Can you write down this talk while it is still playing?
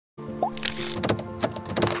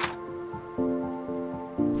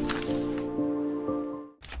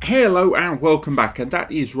Hello and welcome back, and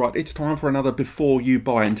that is right, it's time for another Before You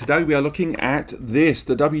Buy, and today we are looking at this,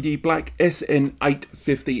 the WD Black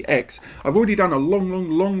SN850X. I've already done a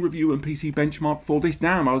long review and PC benchmark for this.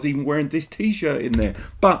 Now I was even wearing this t-shirt in there,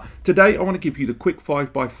 but today I want to give you the quick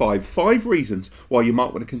 5x5, 5 reasons why you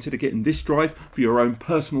might want to consider getting this drive for your own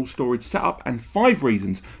personal storage setup, and 5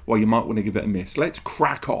 reasons why you might want to give it a miss. Let's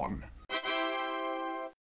crack on.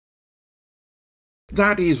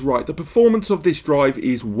 That is right, the performance of this drive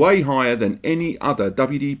is way higher than any other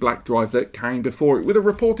WD Black drive that came before it, with a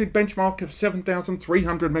reported benchmark of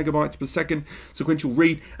 7,300 megabytes per second sequential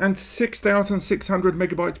read and 6,600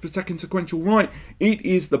 megabytes per second sequential write. It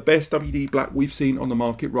is the best WD Black we've seen on the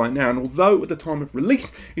market right now, and although at the time of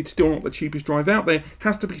release it's still not the cheapest drive out there, it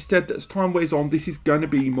has to be said that as time wears on this is going to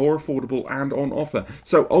be more affordable and on offer.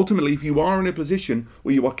 So ultimately, if you are in a position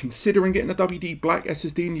where you are considering getting a WD Black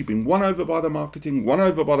SSD and you've been won over by the marketing, won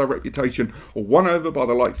over by the reputation, or won over by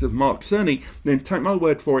the likes of Mark Cerny, then take my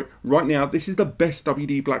word for it, right now this is the best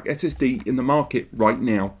WD Black SSD in the market right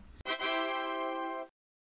now.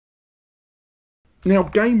 Now,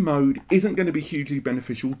 game mode isn't going to be hugely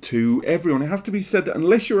beneficial to everyone. It has to be said that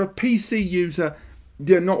unless you're a PC user,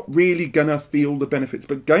 you're not really gonna feel the benefits,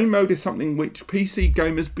 but game mode is something which PC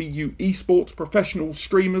gamers, be you eSports professional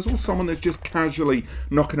streamers or someone that's just casually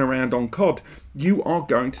knocking around on COD, you are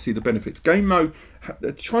going to see the benefits. Game mode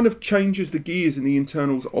kind of changes the gears in the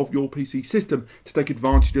internals of your PC system to take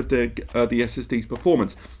advantage of the SSD's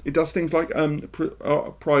performance. It does things like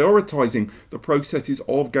prioritizing the processes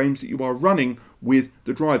of games that you are running with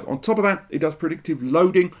the drive. On top of that, it does predictive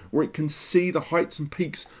loading, where it can see the heights and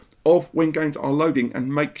peaks of when games are loading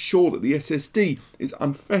and make sure that the SSD is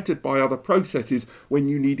unfettered by other processes when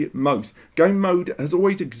you need it most. Game mode has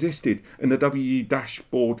always existed in the WD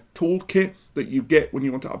dashboard toolkit that you get when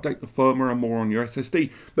you want to update the firmware and more on your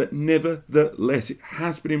SSD, but nevertheless it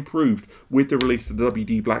has been improved with the release of the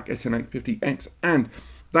WD Black SN850X, and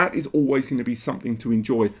that is always going to be something to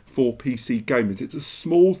enjoy for PC gamers. It's a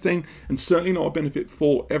small thing and certainly not a benefit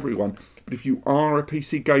for everyone. But if you are a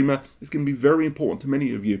PC gamer, it's going to be very important to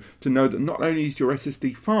many of you to know that not only is your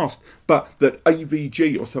SSD fast, but that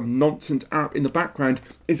AVG or some nonsense app in the background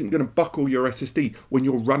isn't going to buckle your SSD when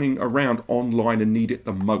you're running around online and need it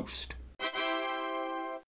the most.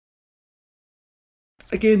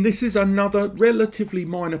 Again, this is another relatively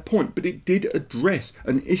minor point, but it did address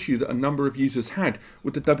an issue that a number of users had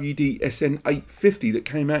with the WD SN850 that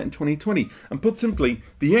came out in 2020. And put simply,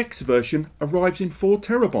 the X version arrives in 4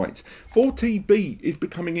 terabytes. 4TB is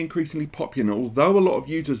becoming increasingly popular, although a lot of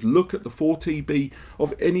users look at the 4TB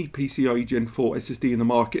of any PCIe Gen 4 SSD in the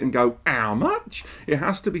market and go, how much? It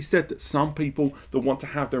has to be said that some people that want to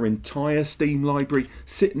have their entire Steam library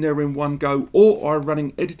sitting there in one go, or are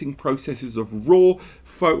running editing processes of raw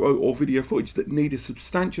photo or video footage that need a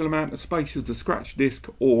substantial amount of space as a scratch disk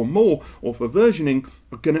or more, or for versioning,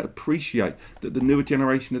 are going to appreciate that the newer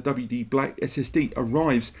generation of WD Black SSD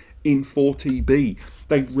arrives in 4TB.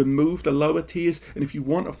 They've removed the lower tiers, and if you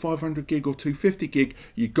want a 500 gig or 250 gig,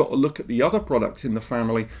 you've got to look at the other products in the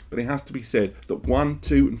family. But it has to be said that 1,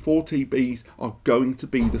 2 and 4TBs are going to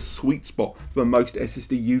be the sweet spot for most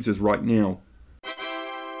SSD users right now.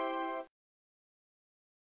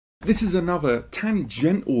 This is another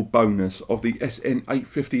tangential bonus of the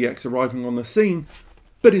SN850X arriving on the scene,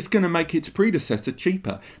 but it's going to make its predecessor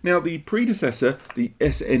cheaper. Now, the predecessor, the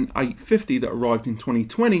SN850 that arrived in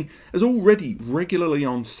 2020, is already regularly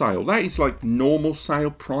on sale. That is like normal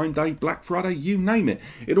sale, Prime Day, Black Friday, you name it.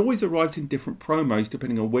 It always arrives in different promos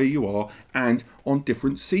depending on where you are and on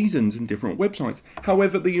different seasons and different websites.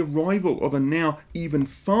 However, the arrival of a now even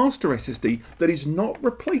faster SSD that is not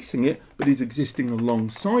replacing it, but is existing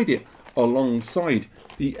alongside it, alongside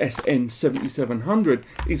the SN770,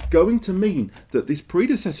 is going to mean that this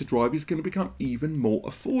predecessor drive is going to become even more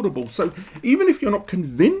affordable. So even if you're not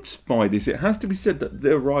convinced by this, it has to be said that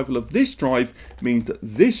the arrival of this drive means that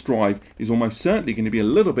this drive is almost certainly going to be a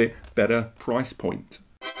little bit better price point.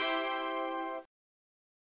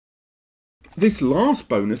 This last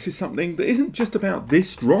bonus is something that isn't just about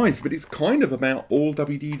this drive, but it's kind of about all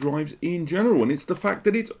WD drives in general, and it's the fact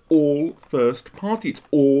that it's all first party, it's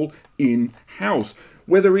all in-house.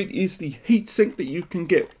 Whether it is the heatsink that you can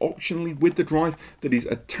get optionally with the drive that is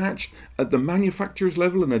attached at the manufacturer's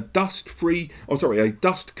level in a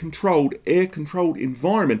dust-controlled, air-controlled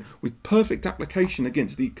environment with perfect application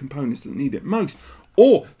against the components that need it most,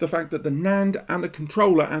 or the fact that the NAND and the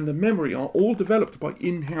controller and the memory are all developed by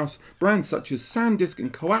in-house brands such as SanDisk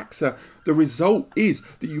and Coaxa, the result is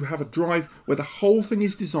that you have a drive where the whole thing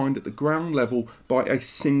is designed at the ground level by a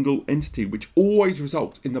single entity, which always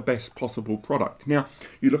results in the best possible product. Now,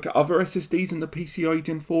 you look at other SSDs in the PCIe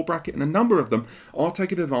Gen 4 bracket, and a number of them are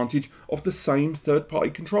taking advantage of the same third-party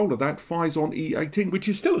controller, that Phison E18, which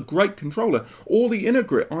is still a great controller, or the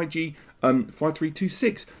Intergrid IG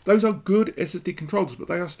 5326. Those are good SSD controllers, but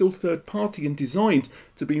they are still third party and designed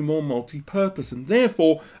to be more multi-purpose, and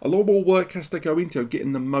therefore a lot more work has to go into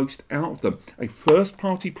getting the most out of them. A first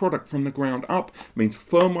party product from the ground up means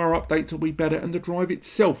firmware updates will be better, and the drive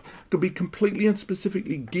itself could be completely and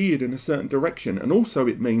specifically geared in a certain direction. And also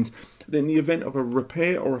it means that in the event of a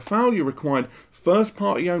repair or a failure required, first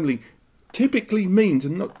party only typically means,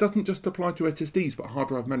 and doesn't just apply to SSDs but hard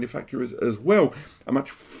drive manufacturers as well, a much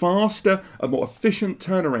faster and more efficient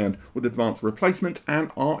turnaround with advanced replacement and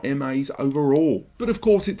RMAs overall. But of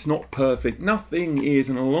course it's not perfect, nothing is,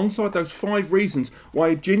 and alongside those 5 reasons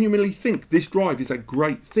why I genuinely think this drive is a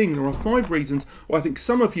great thing, there are 5 reasons why I think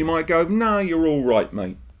some of you might go, nah, you're all right,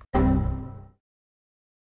 mate.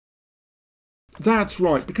 That's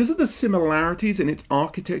right, because of the similarities in its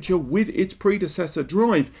architecture with its predecessor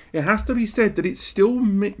drive, it has to be said that it still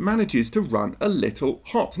manages to run a little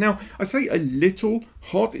hot. Now, I say a little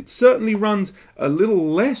hot, it certainly runs a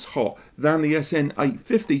little less hot than the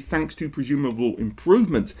SN850 thanks to presumable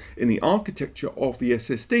improvements in the architecture of the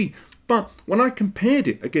SSD. But when I compared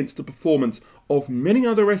it against the performance of many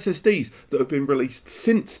other SSDs that have been released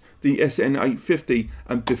since the SN850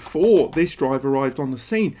 and before this drive arrived on the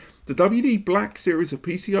scene, the WD Black series of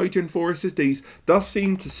PCIe Gen 4 SSDs does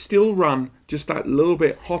seem to still run just that little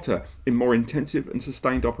bit hotter in more intensive and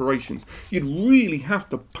sustained operations. You'd really have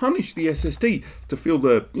to punish the SSD to feel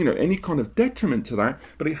the, any kind of detriment to that,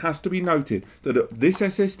 but it has to be noted that this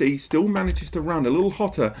SSD still manages to run a little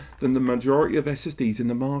hotter than the majority of SSDs in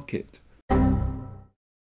the market.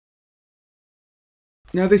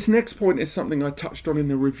 Now, this next point is something I touched on in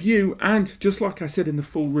the review, and just like I said in the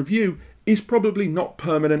full review, is probably not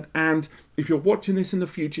permanent, and if you're watching this in the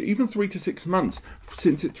future, even 3 to 6 months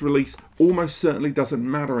since its release almost certainly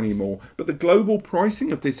doesn't matter anymore. But the global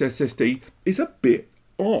pricing of this SSD is a bit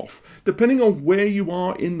off. Depending on where you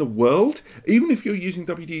are in the world, even if you're using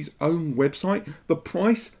WD's own website, the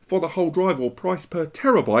price for the whole drive, or price per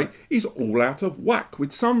terabyte, is all out of whack,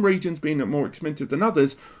 with some regions being more expensive than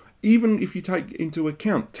others, even if you take into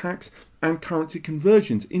account tax and currency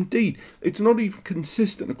conversions. Indeed, it's not even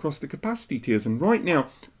consistent across the capacity tiers, and right now,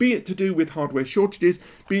 be it to do with hardware shortages,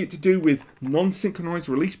 be it to do with non-synchronized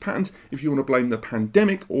release patterns, if you want to blame the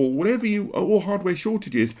pandemic or whatever or hardware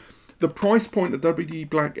shortages, the price point of WD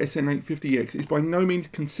Black SN850X is by no means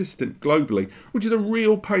consistent globally, which is a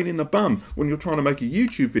real pain in the bum when you're trying to make a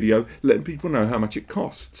YouTube video letting people know how much it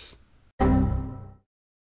costs.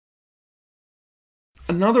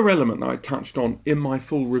 Another element that I touched on in my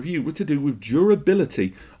full review was to do with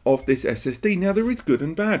durability of this SSD. Now, there is good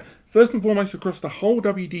and bad. First and foremost, across the whole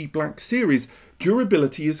WD Black series,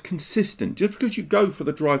 durability is consistent. Just because you go for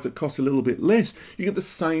the drive that costs a little bit less, you get the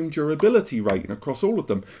same durability rating across all of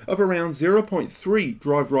them of around 0.3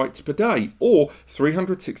 drive writes per day, or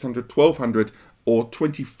 300, 600, 1200, or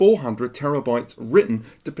 2400 terabytes written,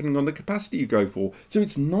 depending on the capacity you go for. So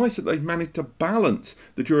it's nice that they've managed to balance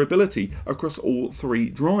the durability across all 3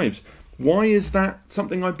 drives. Why is that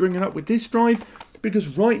something I'm bringing up with this drive?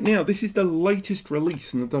 Because right now, this is the latest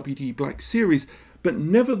release in the WD Black series, but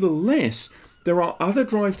nevertheless, there are other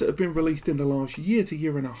drives that have been released in the last year to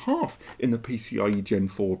year and a half in the PCIe Gen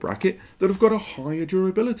 4 bracket that have got a higher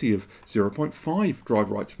durability of 0.5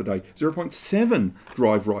 drive writes per day, 0.7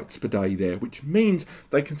 drive writes per day there, which means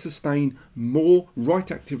they can sustain more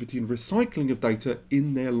write activity and recycling of data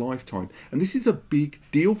in their lifetime. And this is a big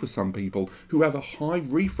deal for some people who have a high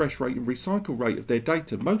refresh rate and recycle rate of their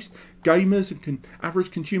data. Most gamers and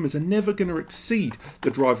average consumers are never going to exceed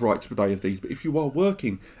the drive writes per day of these, but if you are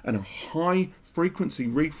working in a high frequency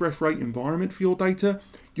refresh rate environment for your data,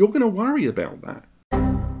 you're going to worry about that.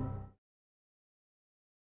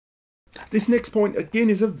 This next point again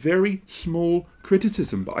is a very small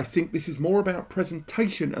criticism, but I think this is more about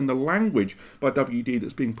presentation and the language by WD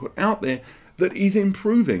that's being put out there that is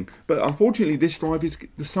improving. But unfortunately, this drive is,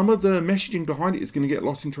 some of the messaging behind it is going to get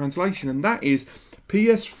lost in translation, and that is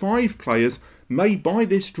PS5 players may buy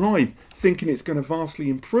this drive thinking it's going to vastly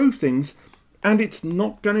improve things, and it's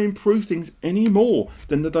not going to improve things any more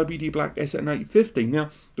than the WD Black SN850. Now,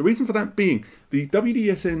 the reason for that being, the WD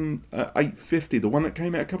SN850, the one that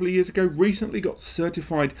came out a couple of years ago, recently got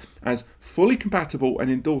certified as fully compatible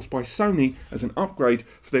and endorsed by Sony as an upgrade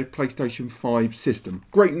for their PlayStation 5 system.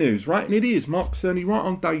 Great news, right? And it is. Mark Cerny, right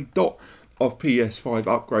on day dot of PS5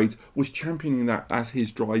 upgrades, was championing that as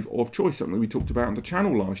his drive of choice, something we talked about on the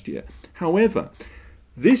channel last year. However,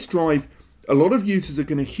 this drive, a lot of users are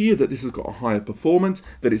going to hear that this has got a higher performance,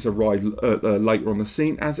 that it's arrived later on the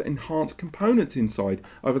scene as enhanced components inside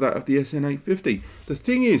over that of the SN850. The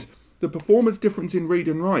thing is, the performance difference in read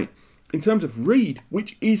and write, in terms of read,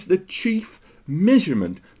 which is the chief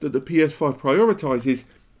measurement that the PS5 prioritizes,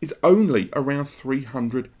 is only around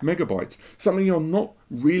 300 megabytes, something you're not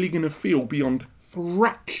really going to feel beyond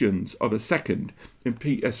fractions of a second in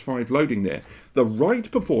PS5 loading there. The write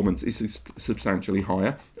performance is substantially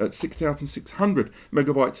higher at 6,600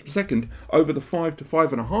 megabytes per second over the 5,000 to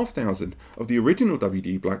 5,500 of the original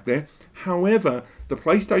WD Black there. However, the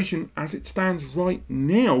PlayStation as it stands right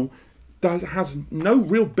now has no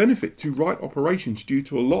real benefit to write operations due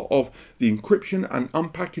to a lot of the encryption and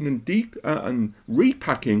unpacking and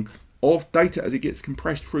repacking of data as it gets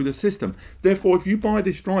compressed through the system. Therefore, if you buy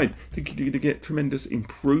this drive thinking you're going to get tremendous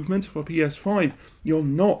improvements for PS5, you're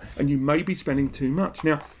not, and you may be spending too much.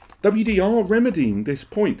 Now, WD are remedying this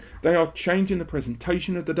point. They are changing the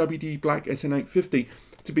presentation of the WD Black SN850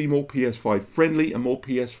 to be more PS5 friendly and more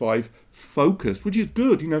PS5 focused, which is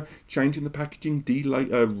good, you know, changing the packaging,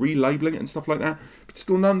 relabeling it and stuff like that. But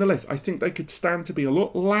still, nonetheless, I think they could stand to be a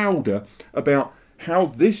lot louder about how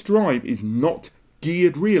this drive is not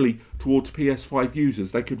geared really towards PS5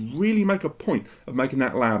 users. They could really make a point of making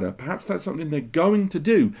that louder. Perhaps that's something they're going to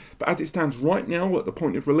do, but as it stands right now at the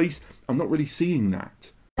point of release, I'm not really seeing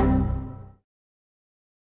that.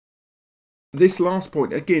 This last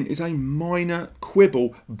point, again, is a minor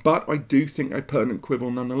quibble, but I do think a pertinent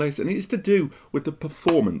quibble nonetheless, and it is to do with the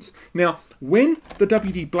performance. Now, when the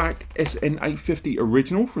WD Black SN850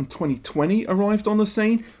 original from 2020 arrived on the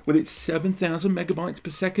scene with its 7,000 megabytes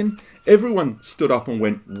per second, everyone stood up and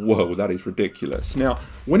went, whoa, that is ridiculous. Now,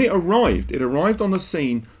 when it arrived on the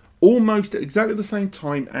scene almost at exactly the same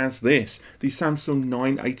time as this, the Samsung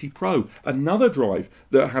 980 Pro, another drive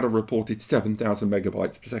that had a reported 7,000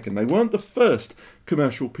 megabytes per second. They weren't the first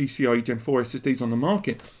commercial PCIe Gen 4 SSDs on the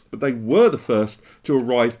market, but they were the first to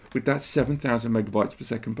arrive with that 7,000 megabytes per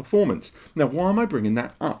second performance. Now, why am I bringing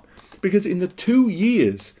that up? Because in the 2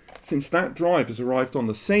 years since that drive has arrived on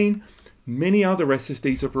the scene, many other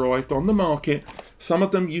SSDs have arrived on the market, some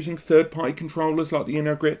of them using third-party controllers like the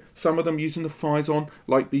InnoGrit, some of them using the Phison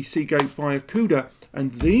like the Seagate via CUDA,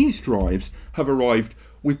 and these drives have arrived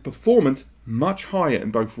with performance much higher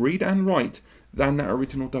in both read and write than that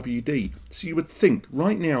original WD. So you would think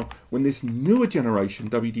right now, when this newer generation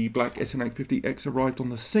WD Black SN850X arrived on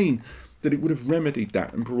the scene, that it would have remedied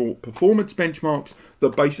that and brought performance benchmarks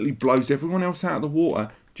that basically blows everyone else out of the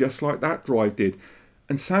water, just like that drive did.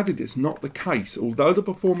 And sadly, it's not the case. Although the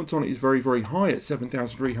performance on it is very, very high at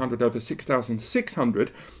 7,300 over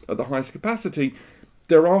 6,600 at the highest capacity,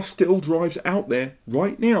 there are still drives out there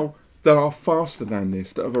right now that are faster than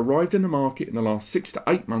this, that have arrived in the market in the last 6 to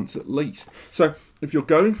 8 months at least. So if you're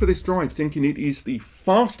going for this drive thinking it is the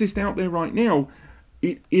fastest out there right now,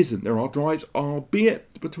 it isn't. There are drives, albeit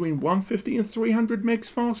between 150 and 300 megs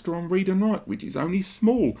faster on read and write, which is only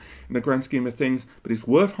small in the grand scheme of things, but it's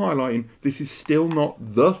worth highlighting this is still not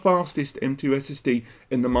the fastest M.2 SSD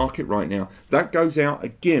in the market right now. That goes out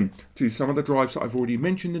again to some of the drives that I've already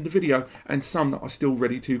mentioned in the video and some that are still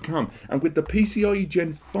ready to come. And with the PCIe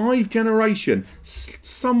Gen 5 generation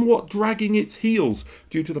somewhat dragging its heels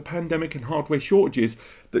due to the pandemic and hardware shortages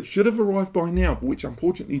that should have arrived by now, but which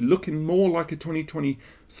unfortunately looking more like a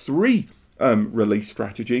 2023 release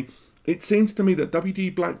strategy, it seems to me that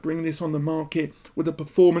WD Black bringing this on the market with a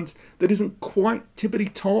performance that isn't quite tippity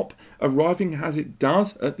top, arriving as it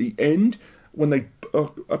does at the end when they are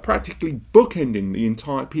practically bookending the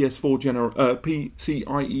entire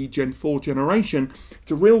PCIe Gen 4 generation.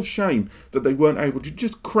 It's a real shame that they weren't able to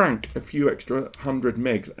just crank a few extra 100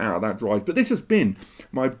 megs out of that drive. But this has been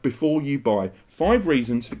my before you buy 5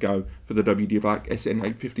 reasons to go for the WD Black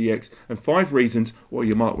SN850X and 5 reasons why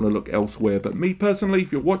you might want to look elsewhere. But me personally,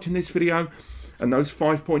 if you're watching this video and those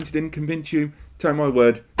 5 points didn't convince you, take my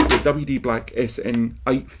word, WD Black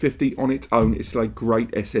SN850 on its own is a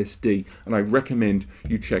great SSD, and I recommend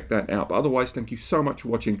you check that out. But otherwise, thank you so much for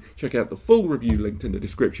watching. Check out the full review linked in the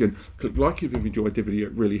description. Click like if you've enjoyed the video,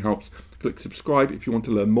 it really helps. Click subscribe if you want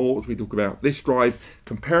to learn more as we talk about this drive,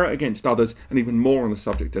 compare it against others, and even more on the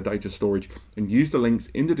subject of data storage. And use the links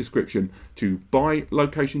in the description to buy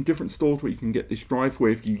location, different stores where you can get this drive,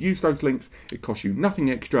 where if you use those links, it costs you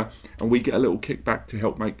nothing extra, and we get a little kickback to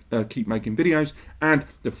help keep making videos. And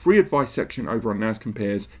the free advice section over on NAS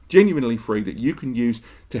Compares, genuinely free, that you can use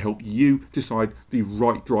to help you decide the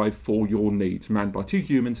right drive for your needs, manned by two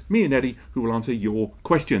humans, me and Eddie, who will answer your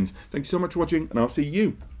questions. Thank you so much for watching, and I'll see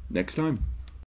you next time.